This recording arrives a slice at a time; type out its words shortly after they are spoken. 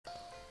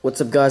What's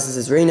up guys, this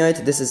is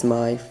Raynite. This is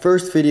my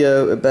first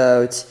video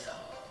about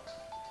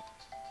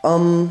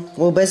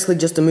well, basically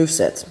just a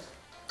moveset.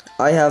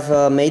 I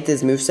have made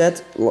this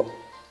moveset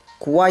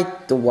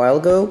quite a while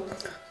ago,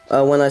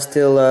 when I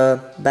still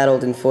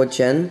battled in 4th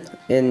gen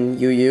in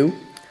UU.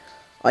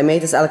 I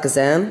made this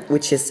Alakazam,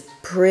 which is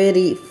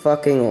pretty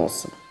fucking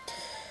awesome.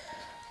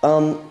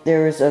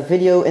 There is a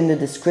video in the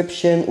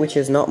description which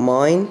is not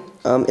mine.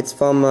 It's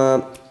from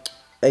a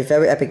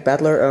very epic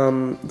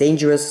battler,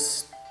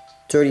 Dangerous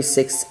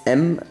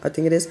 36M, I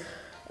think it is.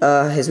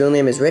 His real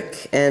name is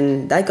Rick,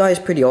 and that guy is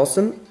pretty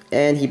awesome,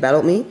 and he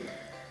battled me.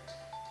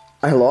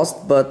 I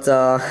lost, but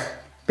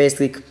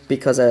basically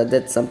because I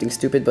did something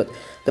stupid, but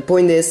the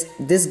point is,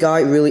 this guy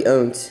really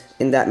owned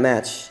in that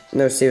match.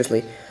 No,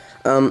 seriously.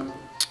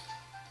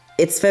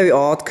 It's very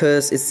odd,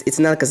 because it's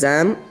an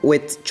Alakazam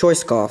with Choice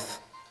Scarf.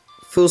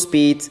 Full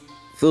speed,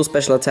 full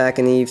special attack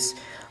and Eves,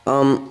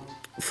 4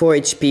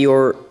 HP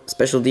or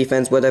special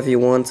defense, whatever you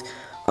want.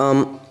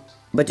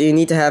 But you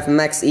need to have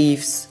max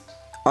Eves,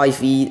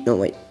 IV, no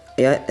wait,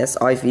 yeah, that's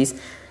IVs,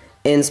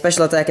 in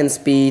special attack and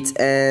speed,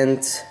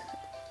 and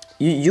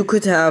you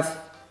could have,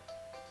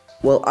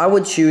 well, I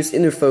would choose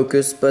Inner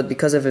Focus, but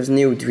because of his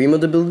new Dream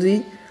Mode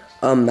ability,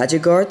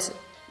 Magic Guard.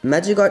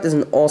 Magic Guard is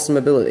an awesome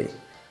ability,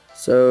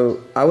 so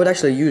I would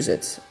actually use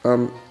it,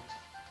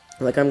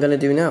 like I'm gonna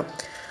do now.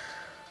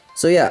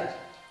 So yeah,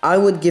 I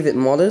would give it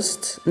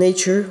Modest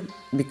Nature,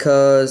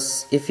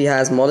 because if he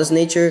has Modest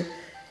Nature,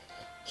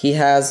 he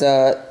has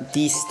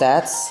these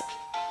stats,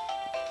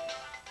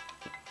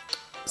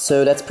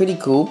 so that's pretty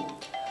cool.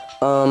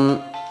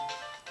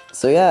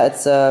 So yeah,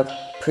 it's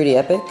pretty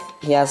epic.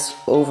 He has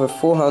over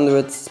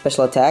 400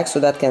 special attacks, so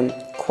that can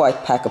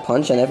quite pack a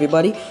punch on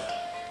everybody.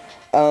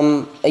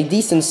 A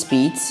decent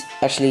speed,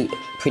 actually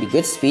pretty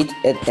good speed,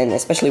 and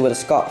especially with a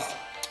Scarf.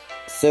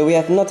 So we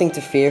have nothing to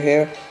fear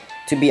here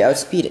to be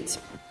outspeeded.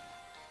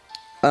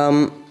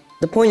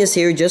 The point is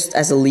here, just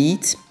as a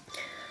lead,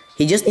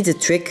 he just needs a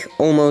trick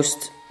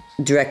almost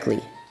directly,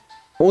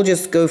 or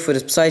just go for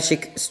the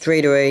Psychic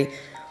straight away,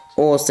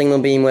 or Signal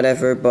Beam,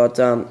 whatever, but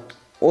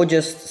or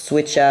just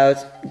switch out.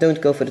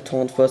 Don't go for the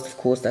taunt first, of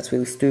course, that's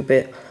really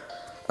stupid.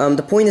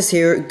 The point is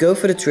here, go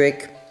for the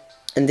trick,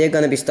 and they're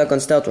gonna be stuck on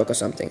Stealth Rock or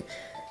something.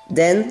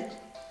 Then,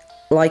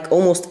 like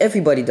almost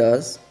everybody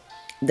does,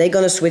 they're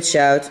gonna switch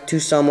out to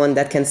someone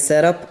that can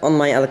set up on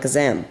my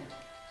Alakazam.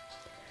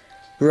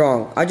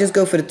 Wrong. I just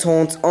go for the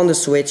taunt on the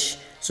switch,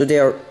 so they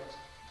are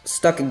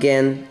stuck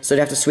again, so they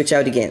have to switch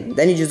out again.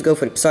 Then you just go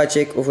for the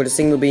Psychic or for the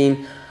Signal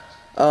Beam.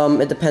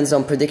 It depends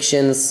on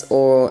predictions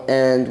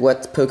and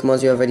what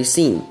Pokemons you already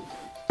seen.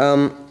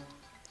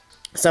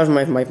 Sorry,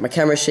 my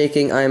camera is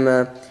shaking.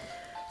 I'm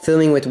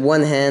filming with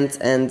one hand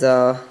and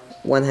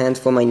one hand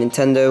for my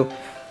Nintendo.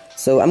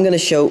 So I'm gonna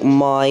show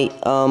my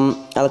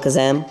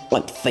Alakazam,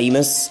 like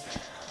famous.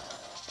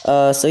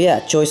 So yeah,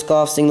 Choice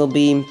Scarf, Signal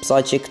Beam,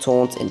 Psychic,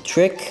 Taunt, and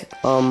Trick.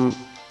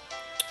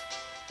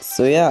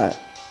 So yeah,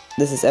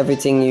 this is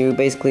everything you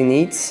basically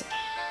need.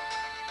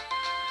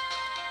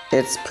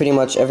 It's pretty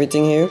much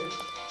everything here.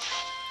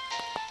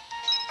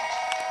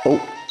 Oh,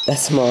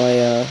 that's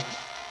my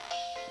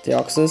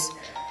Deoxys.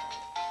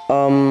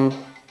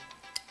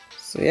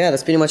 So yeah,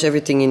 that's pretty much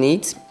everything you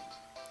need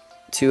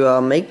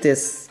to make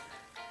this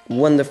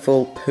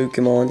wonderful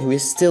Pokemon who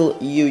is still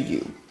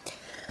UU.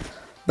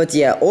 But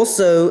yeah,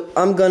 also,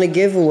 I'm gonna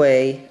give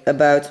away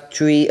about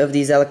 3 of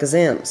these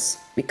Alakazams,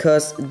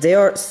 because they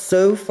are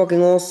so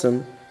fucking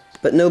awesome,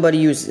 but nobody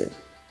uses it.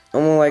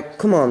 I'm like,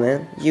 come on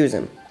man, use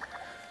them.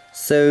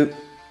 So,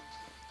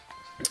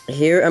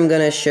 here I'm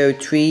gonna show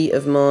 3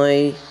 of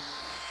my...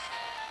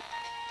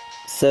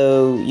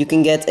 So, you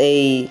can get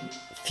a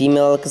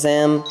female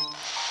Alakazam,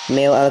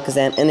 male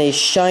Alakazam, and a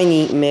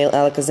shiny male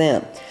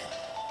Alakazam.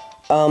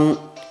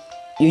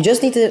 You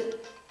just need to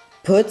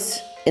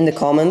put in the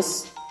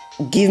comments,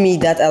 give me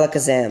that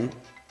Alakazam,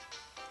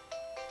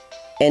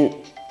 and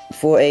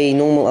for a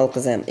normal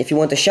Alakazam. If you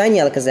want a shiny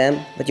Alakazam,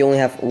 but you only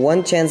have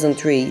 1 chance on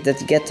 3 that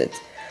you get it,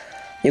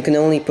 you can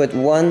only put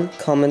 1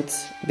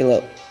 comment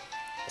below.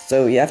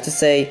 So you have to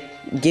say,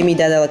 give me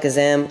that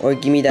Alakazam, or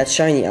give me that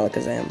shiny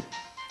Alakazam.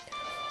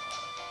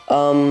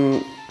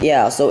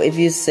 Yeah, so if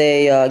you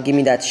say, give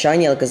me that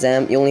shiny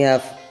Alakazam, you only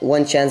have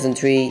 1 chance on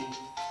 3.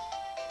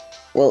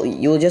 Well,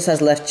 you'll just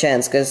have less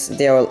chance, because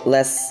there are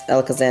less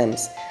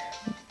Alakazams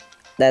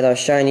that are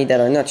shiny, that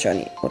are not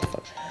shiny. What the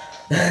fuck?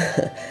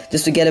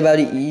 Just forget about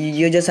it,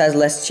 you just have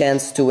less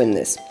chance to win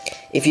this.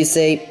 If you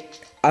say,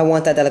 I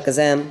want that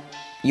Alakazam,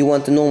 you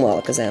want the normal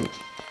Alakazam,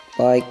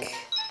 like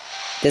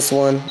this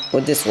one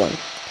or this one.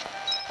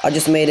 I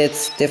just made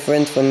it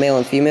different from male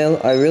and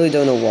female. I really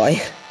don't know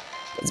why.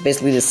 It's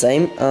basically the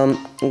same. I'm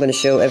gonna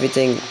show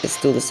everything is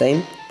still the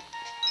same.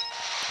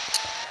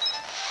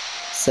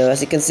 So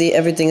as you can see,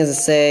 everything is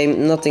the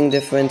same, nothing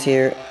different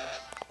here.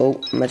 Oh,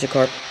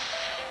 Magikarp.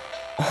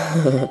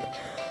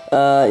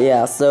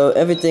 Yeah, so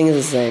everything is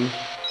the same.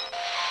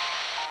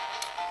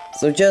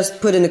 So just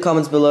put in the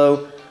comments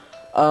below,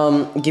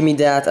 give me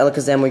that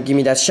Alakazam or give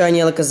me that shiny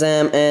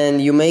Alakazam,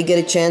 and you may get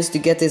a chance to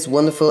get this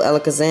wonderful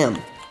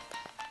Alakazam.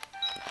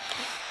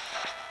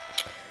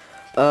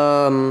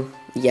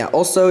 Yeah,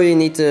 also you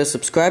need to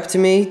subscribe to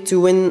me to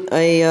win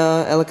a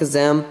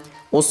Alakazam.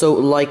 Also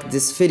like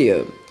this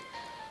video.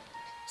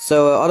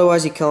 So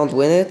otherwise you can't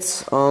win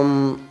it.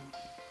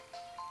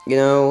 You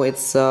know,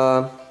 it's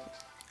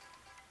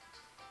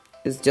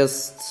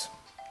just,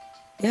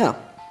 yeah,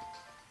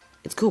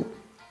 it's cool.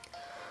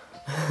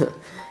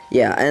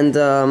 Yeah,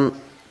 and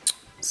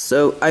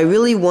so I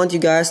really want you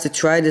guys to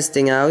try this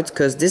thing out,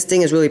 because this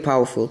thing is really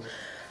powerful.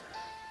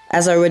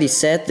 As I already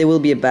said, there will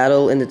be a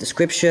battle in the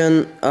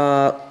description,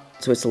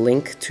 so it's a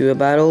link to a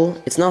battle.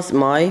 It's not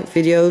my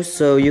video,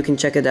 so you can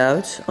check it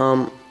out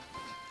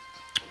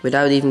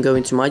without even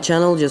going to my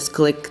channel. Just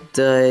click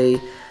the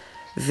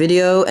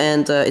video,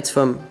 and it's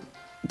from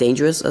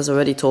Dangerous, as I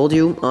already told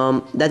you.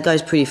 That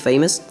guy's pretty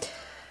famous.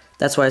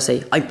 That's why I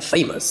say I'm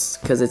famous,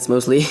 because it's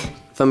mostly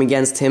from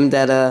against him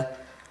that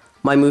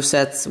my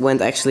moveset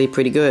went actually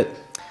pretty good.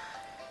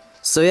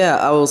 So yeah,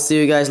 I will see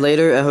you guys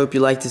later. I hope you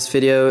liked this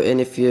video,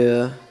 and if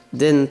you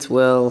didn't,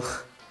 well,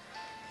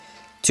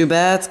 too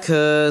bad,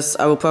 because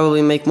I will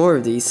probably make more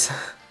of these.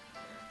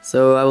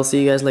 So I will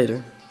see you guys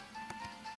later.